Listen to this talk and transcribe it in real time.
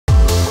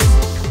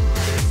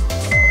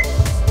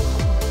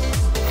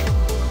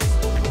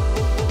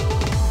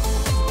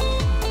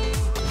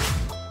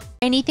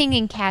Anything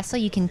in Castle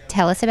you can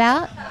tell us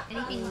about?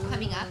 Anything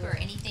coming up or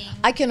anything?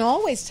 I can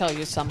always tell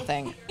you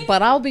something,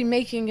 but I'll be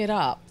making it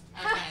up.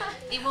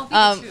 Okay. It won't be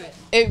the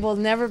truth. It will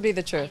never be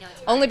the truth.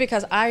 Only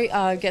because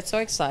I get so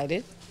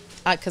excited,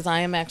 because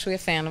I am actually a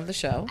fan of the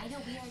show. I know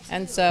we are too.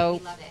 And so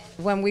We love it.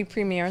 when we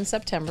premiere in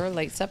September,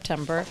 late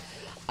September,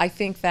 I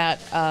think that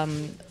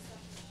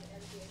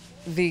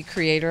the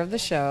creator of the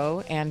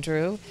show,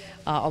 Andrew,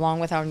 along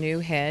with our new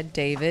head,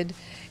 David,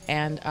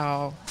 and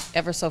our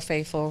ever so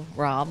faithful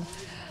Rob,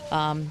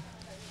 and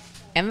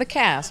the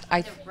cast.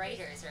 The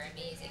writers are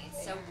amazing.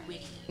 It's so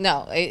witty.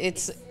 No,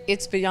 it's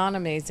beyond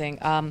amazing.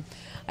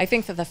 I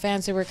think that the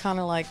fans, they were kind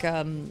of like,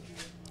 thrown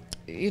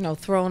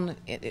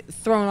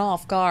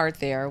off guard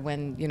there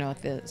when,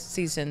 at the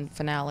season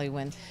finale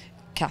when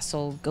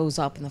Castle goes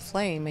up in the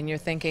flame, and you're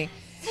thinking,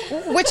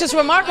 which is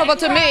remarkable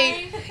to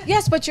me.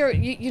 Yes, but you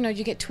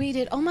get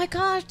tweeted, "Oh my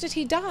gosh, did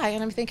he die?"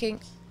 And I'm thinking,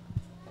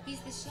 He's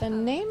the show. the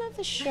name of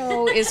the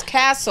show is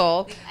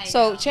Castle, I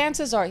so know.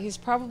 chances are he's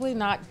probably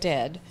not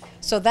dead.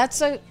 So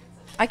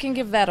I can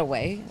give that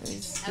away.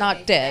 He's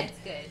not dead.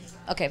 That's good.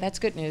 Okay, that's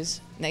good news.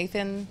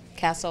 Nathan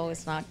Castle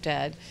is not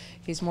dead.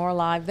 He's more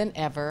alive than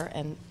ever,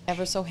 and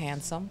ever so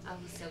handsome. Oh,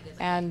 he's so good.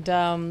 And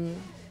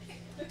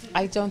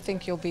I don't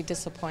think you'll be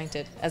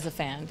disappointed as a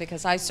fan,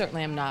 because I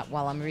certainly am not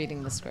while I'm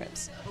reading the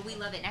scripts. Well, we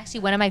love it. And actually,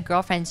 one of my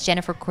girlfriends,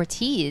 Jennifer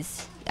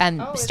Cortez,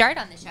 starred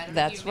on the show. I don't know if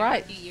That's you remember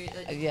right. a few years-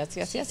 Yes,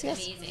 yes, she's yes,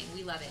 yes. amazing.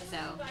 We love it. So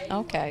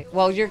Okay.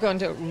 Well, you're going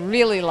to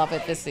really love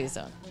it this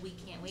season. we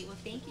can't wait. Well,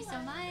 thank you so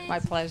much. My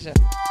pleasure.